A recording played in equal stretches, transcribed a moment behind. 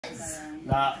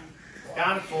Nah,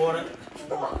 can't afford it.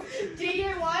 Do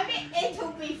you want it?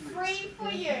 It'll be free for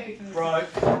you.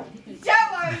 Broke.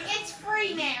 Don't worry, it's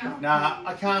free now. Nah,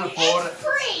 I can't afford It's it.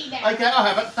 free now. Okay, I'll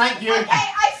have it. Thank you. Okay,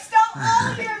 I stole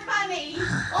all your money.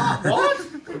 Oh, what?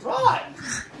 Right.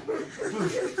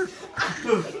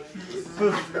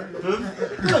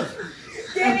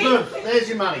 Get it? There's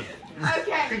your money.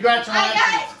 Okay. Congratulations. I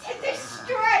got to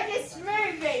destroy this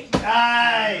movie.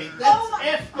 Hey, that's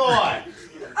F-guy.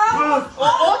 Oh,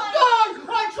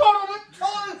 No! I tried on it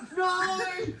too! No!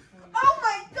 oh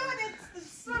my god, it's the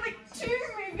Sonic 2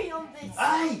 movie on this.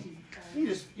 Hey! You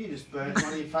just burned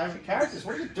one of your favourite characters.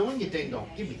 What are you doing, you ding dong?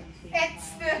 Give me that. It's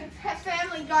the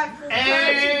Family Guy for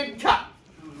And cut!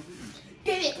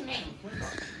 Give it to me.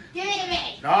 Give it to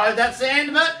me. No, that's the end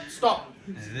of it. Stop.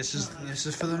 This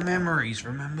is for the memories,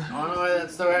 remember? I know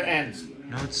that's where it ends.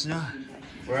 No, it's not.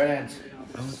 Where it ends.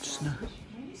 No, it's not.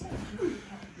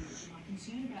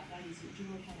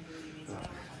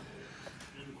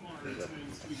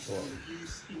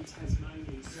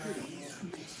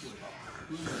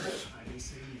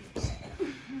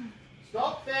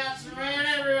 Stop bouncing around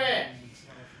everywhere.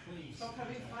 Stop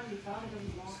having fun, your father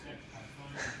doesn't like it.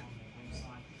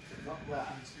 Not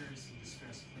that.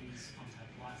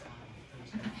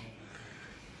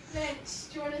 Thanks.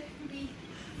 Do you want to be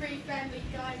free Family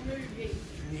Guy movie?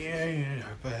 Yeah,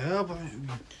 but help. Wait.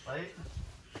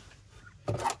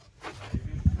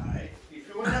 Hey, if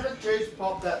you want to have a juice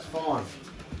pop, that's fine.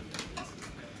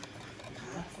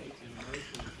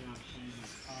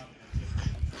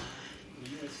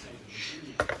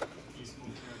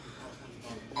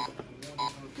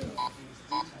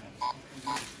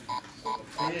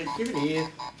 Yeah, give it here.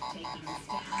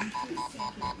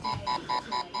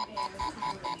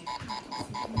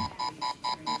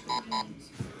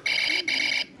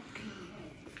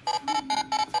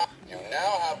 You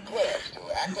now have clearance to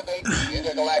activate the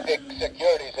intergalactic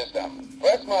security system.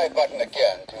 Press my button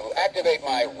again to activate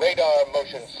my radar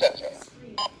motion sensor.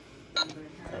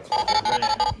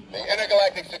 The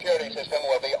intergalactic security system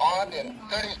will be armed in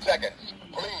 30 seconds.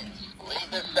 Please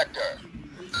leave this sector.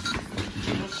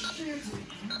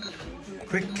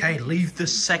 Quick, Kay, leave the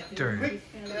sector. Quick,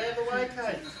 get out of the way,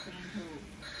 Kate.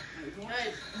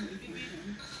 Kate.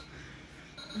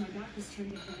 My back was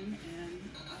turned to him, and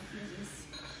I feel this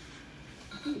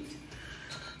heat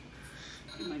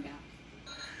in my back.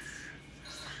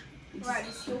 Right,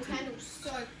 this your candle's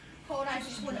so cold, I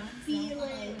just want to feel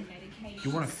it. You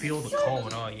want to feel the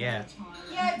cold? Oh yeah.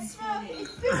 Yeah, it smells, it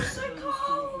feels so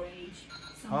cold. It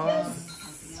feels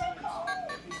so cold.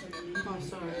 Oh,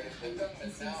 sorry.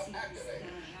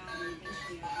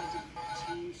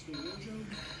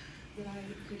 That I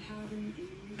could have him in the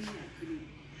movie. I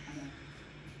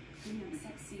couldn't have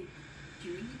sexy.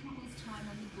 During the couple's time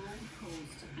on the Gold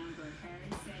Coast, Amber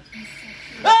Heard said he said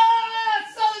Ah!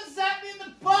 Something zapped me in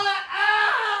the butt!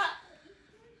 Ah!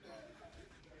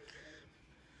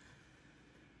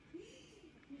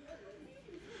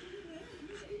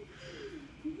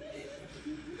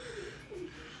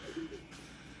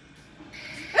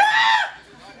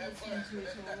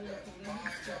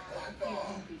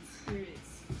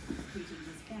 spirits greeting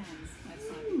his fans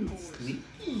outside the court.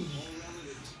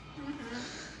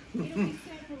 It'll be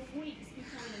several weeks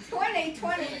before the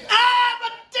 2020. Ah! My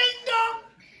ding dong!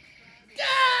 Ah!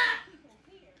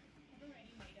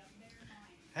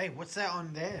 Hey, what's that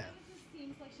on there?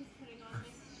 seems like she's putting on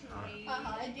this charade.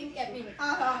 It didn't get me.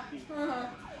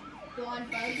 Blind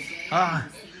face. Ah.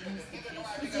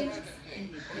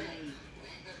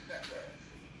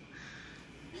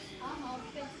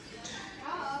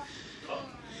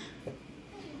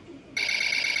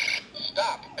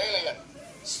 Stop, alien.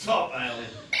 Stop, alien.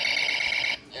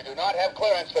 You do not have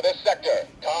clearance for this sector.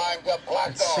 Time to I blast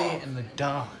can see off. it in the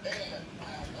dark.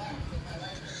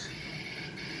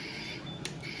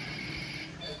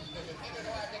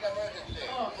 Intergalactic emergency.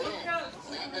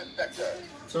 Please leave this sector.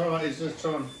 It's alright, he's just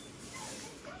trying.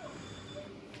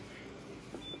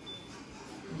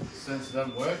 Since it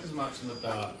doesn't work as much in the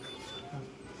dark.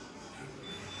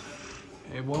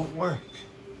 It won't work.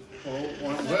 Well, it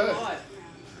won't work.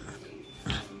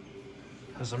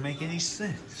 Doesn't make any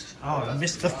sense. Oh, I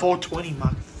missed the 420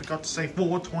 mark. Forgot to say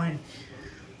 420.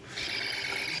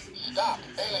 Stop,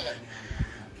 alien.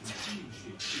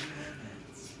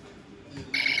 You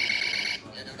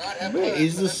do not have Where clearance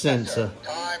is for the this sector. sensor?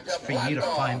 Time to For you to blast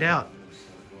off. find out.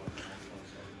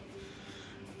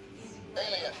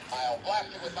 Alien, I'll blast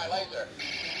you with my laser.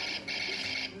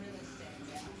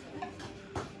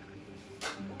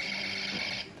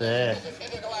 There.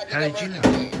 Intergalactic How did you know?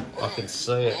 emergency. I can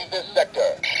see it. Leave this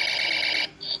sector.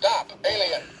 Stop,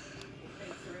 alien.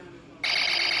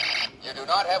 You do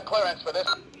not have clearance for this.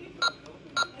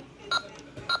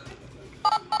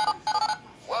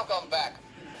 Welcome back.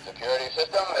 Security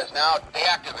system is now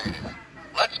deactivated.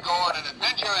 Let's go on an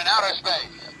adventure in outer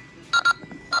space.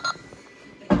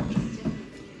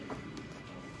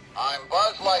 I'm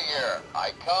Buzz Lightyear.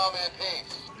 I come in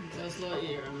peace. Buzz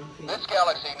Lightyear. This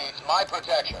galaxy needs my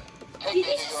protection. Take Did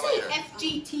me you to your say leader.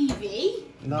 FGTV?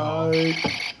 No.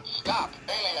 Stop,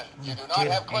 alien. You do not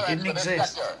Didn't- have it clearance didn't for this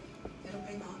exist. sector. It'll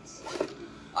be months.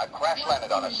 I crash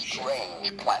landed on a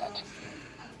strange planet.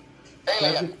 That'd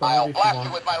Alien, be fine I'll if you blast want.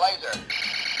 you with my laser.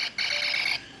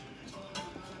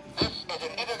 This is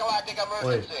an intergalactic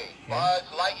emergency. Buzz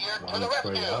Lightyear to the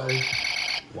rescue.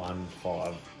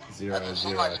 130 Have you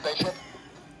seen my 150. spaceship?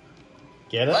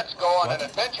 Get it? Let's go on an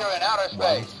adventure in outer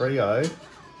space. 130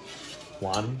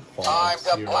 Time to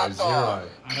blast 1500. off.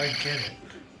 I don't get it.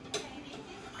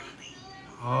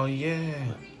 Oh yeah.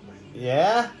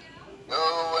 Yeah? To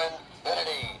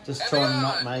infinity. Just and try and beyond.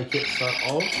 not make it so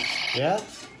old. Yeah?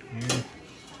 Yeah.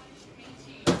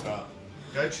 Right.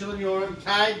 Go chill in your room.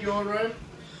 Cade, your room.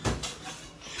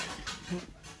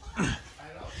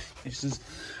 This is.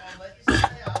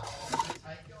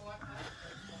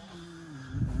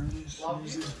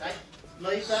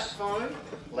 Leave that phone.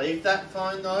 Leave that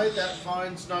phone though. That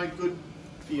phone's no good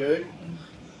for you.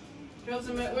 Where's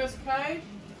the code?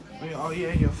 Oh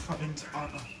yeah, your phone's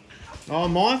on. Oh,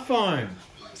 my phone.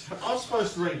 I was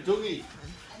supposed to ring Dougie.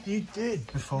 You did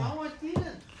before. No, I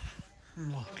didn't. Look. I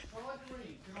tried to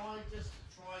ring. Can I just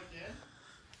try again?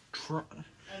 Try.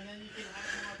 And then you can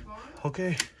have my phone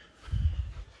Okay.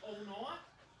 all night?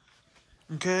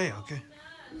 Okay. Okay.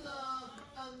 Look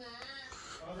on that.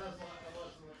 Oh,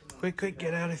 that's like, Quick,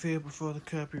 get out of here before the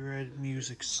copyrighted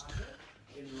music's.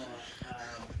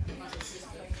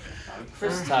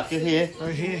 Chris Tucker here. Oh,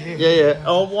 here. Yeah.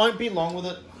 Oh, won't be long with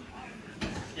it.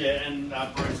 Yeah, and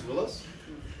Bruce Willis.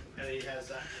 And he has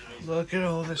that, you know, Look at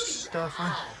all this stuff.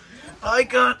 I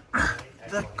got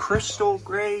the crystal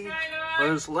gray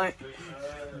was like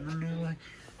the new like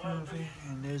movie,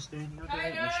 and there's the new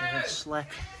day which I had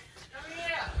slack.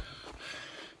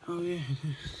 Oh yeah,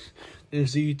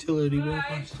 there's the utility belt.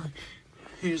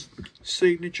 Here's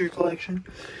signature collection.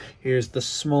 Here's the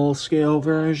small scale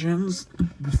versions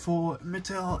before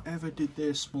Mattel ever did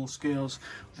their small scales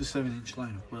with the 7-inch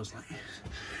line of Buzz Lightyear.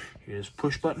 Here's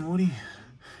push button Woody.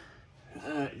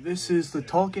 This is the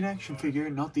talking action figure,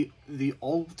 not the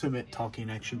ultimate talking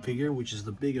action figure, which is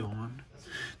the bigger one.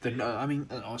 The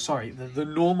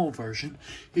normal version.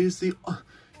 Here's the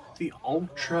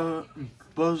ultra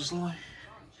Buzz Lightyear.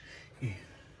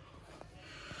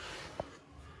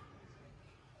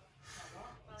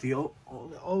 The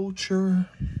ultra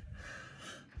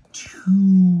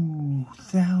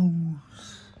 2000.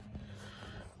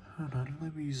 Hold on,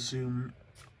 let me zoom.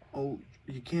 Oh,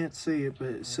 you can't see it, but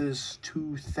it says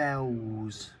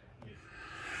 2000.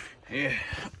 Yeah,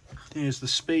 there's the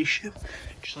spaceship.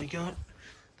 Actually got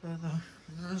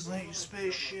there's like a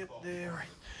spaceship there.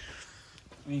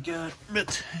 We got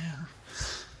Mattel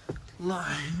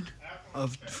line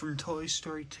from Toy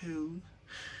Story 2.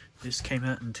 This came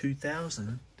out in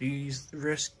 2000. The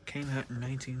rest came out in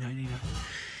 1999.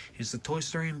 Here's the Toy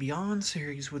Story and Beyond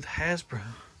series with Hasbro.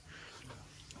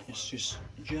 It's just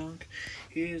junk.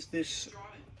 Here's this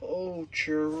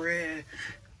ultra rare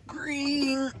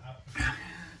green,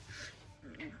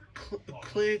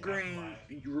 clear green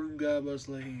room guy Buzz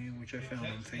Lightyear, which I found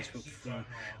on Facebook for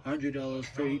 $100,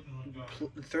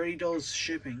 $30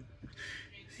 shipping.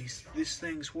 This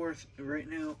thing's worth right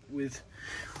now with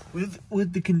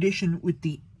the condition with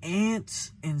the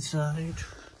ants inside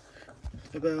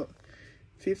about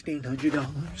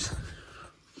 $1,500.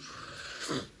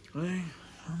 I'm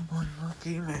one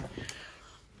lucky man.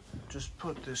 Just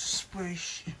put this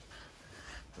spaceship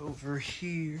over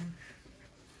here.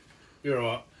 you're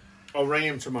right. I'll ring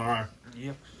him tomorrow.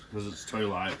 Yep. Because it's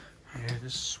too late. Yeah,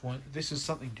 this is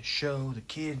something to show the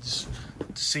kids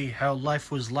to see how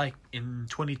life was like in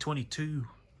 2022.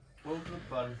 Well, good,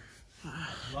 buddy.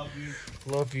 Love you.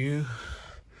 Love you.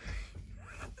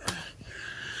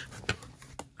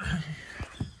 I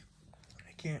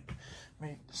can't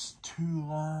make this too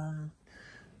long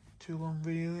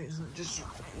video.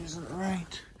 Isn't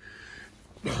right.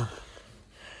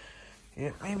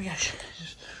 Yeah, maybe I should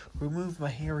just remove my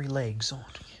hairy legs on.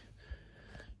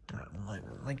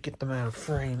 Like get them out of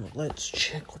frame. Let's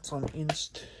check what's on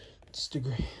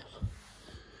Instagram.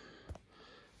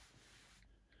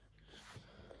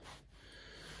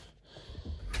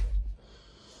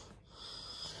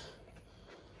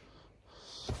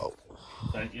 Oh,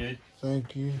 Thank you.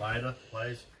 thank you. Later,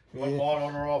 please. You Yeah. want light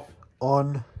on or off?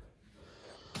 On.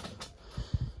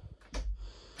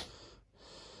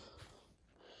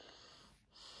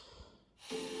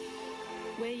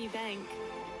 Where you bank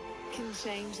can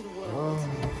change the world.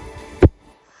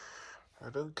 I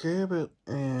don't care about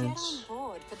ants. Get on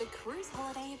board for the cruise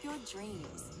holiday of your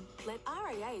dreams. Let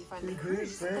RAA find the Who's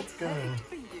cruise that that's guy? perfect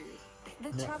for you.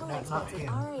 The travel not experts at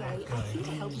him, RAA that guy. are here to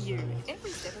help you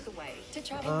every step of the way to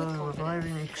travel with confidence.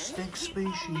 Reviving extinct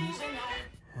species.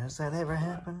 Has that ever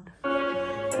happened?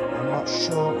 I'm not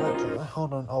sure.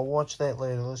 Hold on, I'll watch that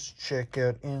later. Let's check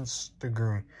out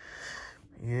Instagram.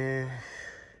 Yeah.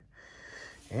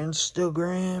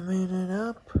 Instagramming it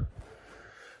up.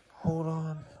 Hold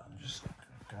on. I just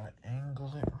gotta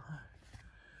angle it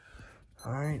right.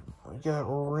 Alright, we got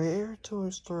Rare Toy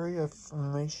Story.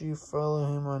 Make sure you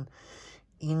follow him on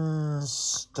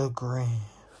Instagram.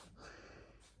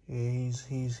 Yeah,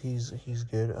 he's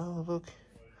good. Oh,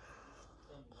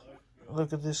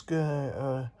 look at this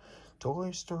guy.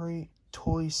 Toy Story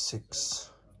Toy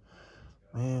 6.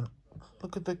 Man,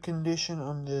 look at the condition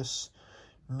on this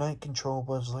Night Control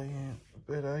Buzz Lightyear.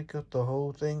 But I got the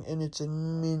whole thing, and it's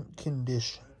in mint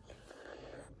condition.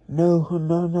 No,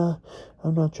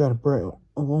 I'm not trying to break.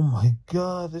 Oh my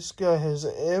god, this guy has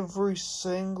every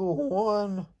single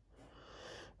one.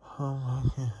 Oh my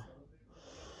god.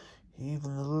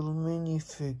 Even the little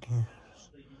minifigures.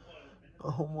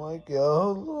 Oh my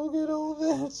god, look at all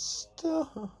that stuff.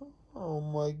 Oh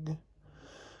my god.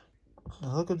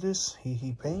 Look at this.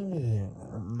 He painted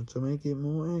it to make it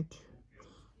more accurate.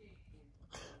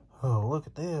 Oh, look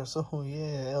at this. Oh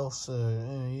yeah,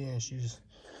 Elsa. Yeah, she's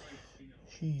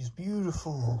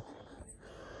beautiful.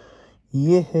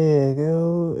 Yeah,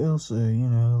 go Elsa,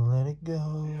 let it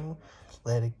go.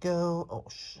 Let it go. Oh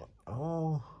shit.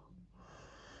 Oh.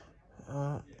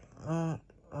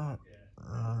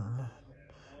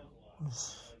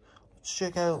 Let's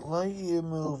check out Lightyear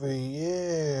movie.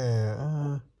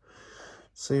 Yeah.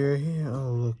 See right here.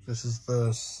 Oh look, this is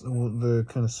the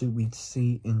kind of suit we'd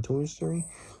see in Toy Story.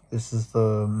 This is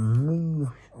the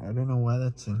movie. I don't know why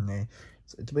that's in there.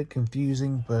 It's a bit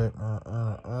confusing, but I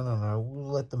don't know.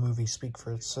 We'll let the movie speak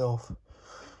for itself.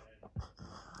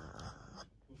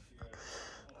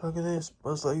 Look at this,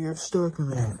 Buzz Lightyear Star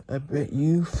Command. I bet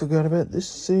you forgot about this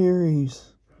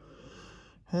series.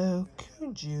 How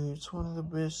could you? It's one of the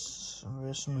best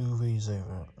movies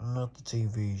ever. Not the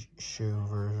TV show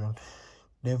version.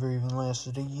 Never even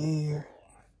lasted a year.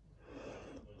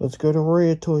 Let's go to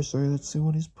Rare Toy Story. Let's see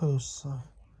what his posts are.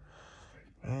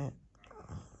 Alright.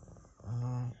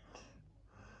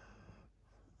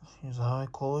 Here's a high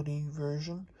quality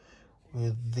version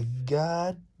with the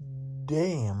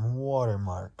goddamn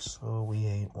watermarks. Oh, we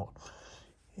hate one.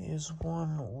 Here's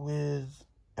one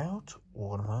without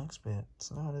watermarks, but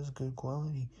it's not as good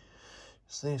quality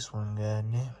as this one,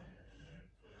 goddamn.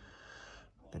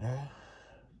 Look at that.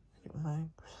 Look at my...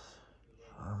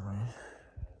 Oh, man.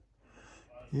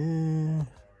 Yeah.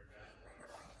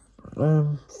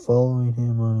 I'm following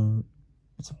him on...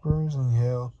 It's surprising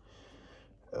how...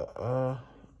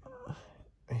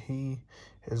 he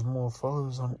has more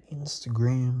followers on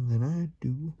Instagram than I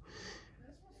do.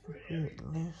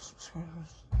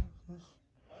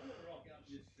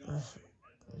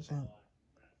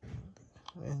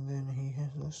 And then he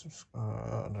has a subscribe. I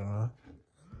don't know.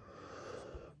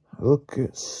 Look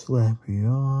at Slappy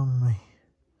on me.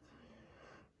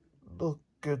 Look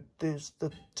at this,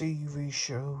 the TV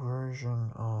show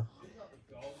version of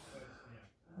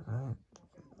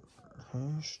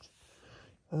Hashed.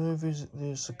 I visit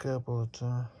this a couple of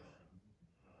times.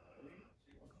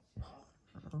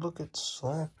 Look at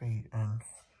Slappy and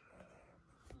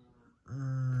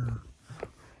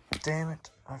damn it,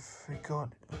 I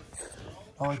forgot.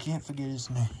 Oh, I can't forget his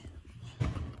name.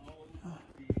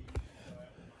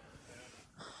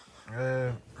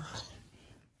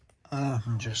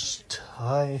 I'm just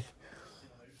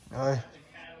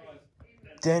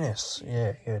Dennis.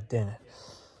 Yeah, Dennis.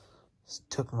 This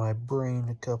took my brain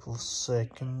a couple of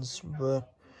seconds,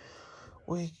 but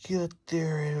we got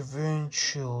there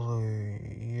eventually.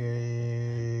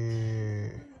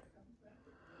 Yeah.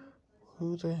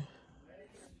 Who the?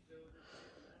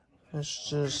 It's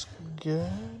just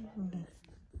good.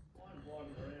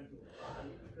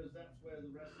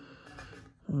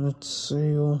 Let's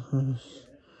see what this.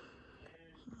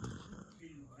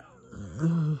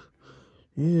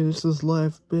 Yeah, this is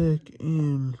live back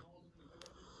in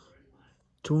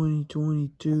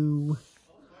 2022.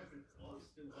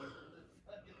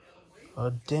 Oh,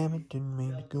 damn it, didn't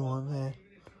mean to go on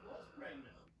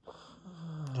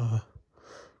that.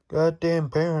 Goddamn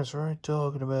parents, right?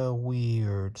 Talking about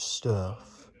weird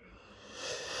stuff.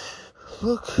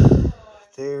 Look,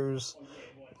 there's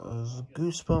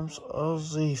Goosebumps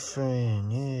Aussie fan.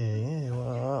 Yeah,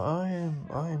 well, I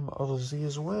am Aussie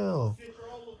as well.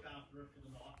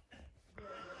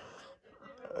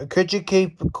 Could you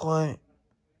keep it quiet?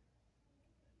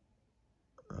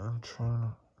 I'm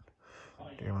trying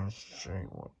to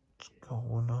demonstrate what's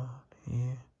going on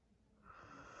here.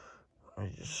 I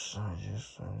just.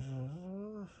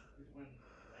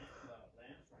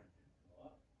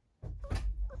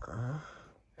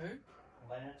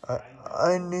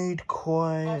 I need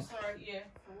quiet. Oh, sorry, yeah.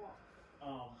 For what?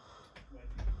 When you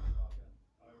fucking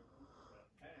overlooked about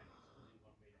panties because he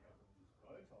wanted me to help him with his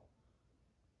Botox.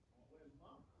 Where's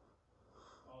Mum?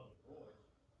 Oh, the boys.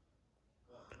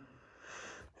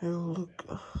 Oh, look.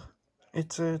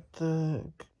 It's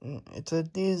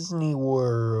at Disney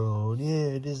World.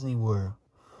 Yeah, Disney World.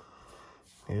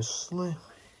 Here's Slim.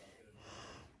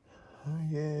 Oh,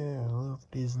 yeah, I love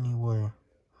Disney World.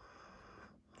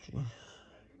 Jeez.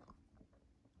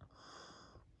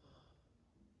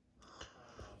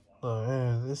 Oh,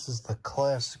 yeah, this is the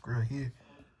classic right here.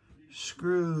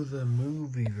 Screw the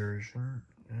movie version.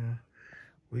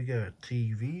 We got a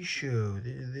TV show.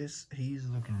 He's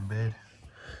looking better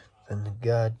than the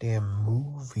goddamn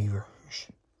movie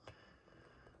version.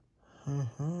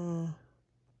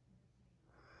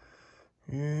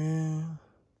 Yeah.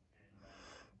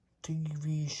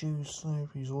 TV show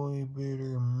Slappy's way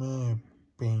better in my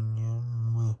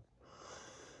opinion.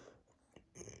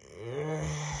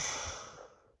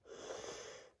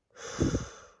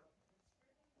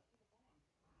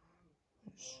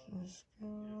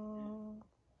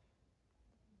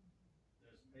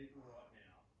 There's people right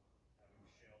now having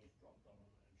shells dropped on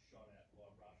them and shot at by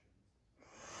Russians.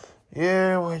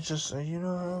 Yeah, we just, how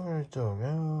are you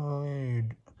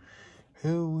talking? How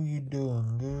are you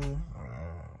doing, good?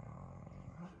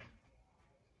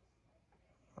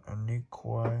 I need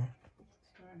quiet.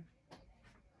 Sorry.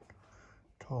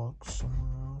 Talk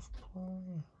somewhere else,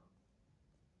 please.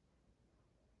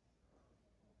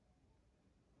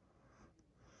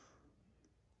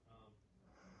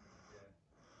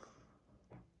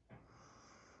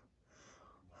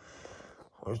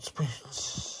 It's been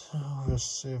over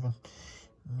 7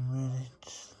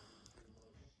 minutes.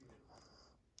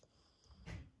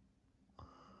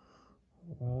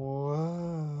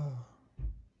 Wow.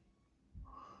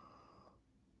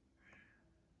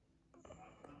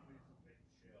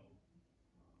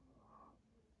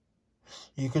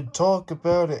 You can talk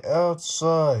about it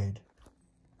outside. Yeah,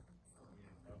 so I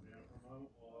just had to get dinner out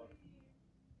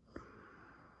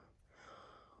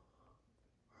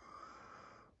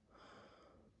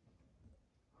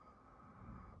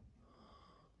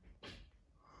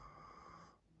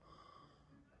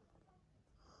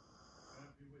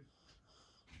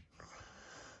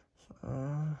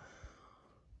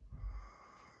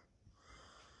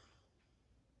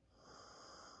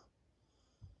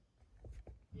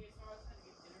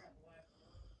way.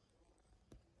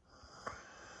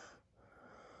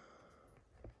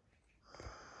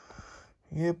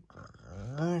 Yep,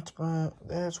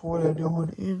 that's what I do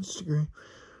on Instagram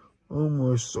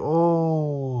almost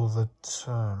all the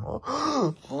time.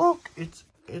 Oh, look, it's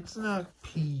not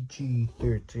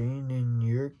PG-13 in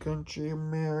your country,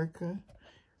 America.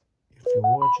 If you're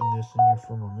watching this and you're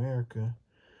from America,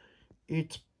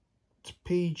 it's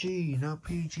PG, not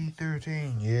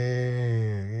PG-13.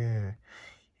 Yeah.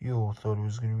 You all thought it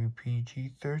was gonna be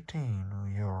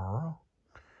PG-13. You're wrong.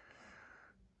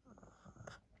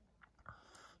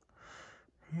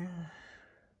 Yeah.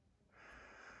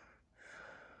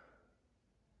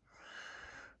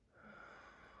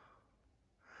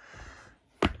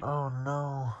 Oh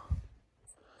no.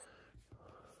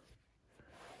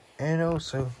 And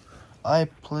also, I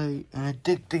play an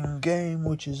addicting game,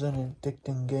 which is an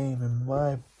addicting game in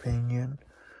my opinion.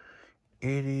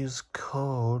 It is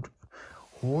called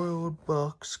World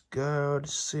Box Guard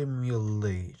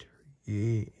Simulator.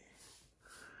 Yeah.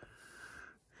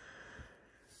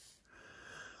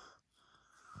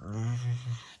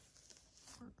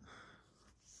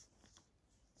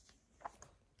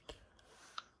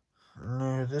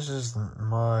 No, this isn't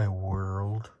my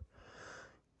world.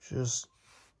 Just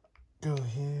go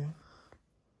here.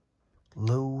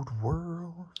 Load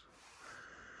world.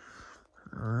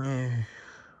 Yeah.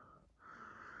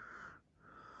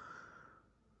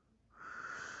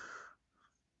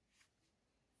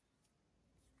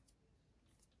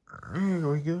 There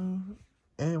we go.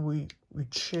 And we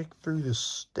check through the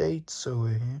states over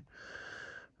here.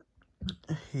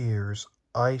 Here's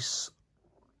Ice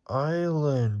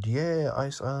Island. Yeah,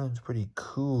 Ice Island's pretty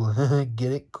cool.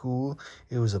 Get it? Cool.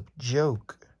 It was a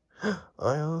joke.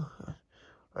 I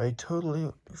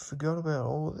totally forgot about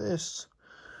all this.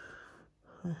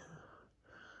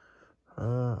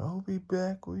 I'll be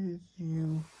back with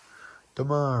you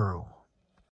tomorrow.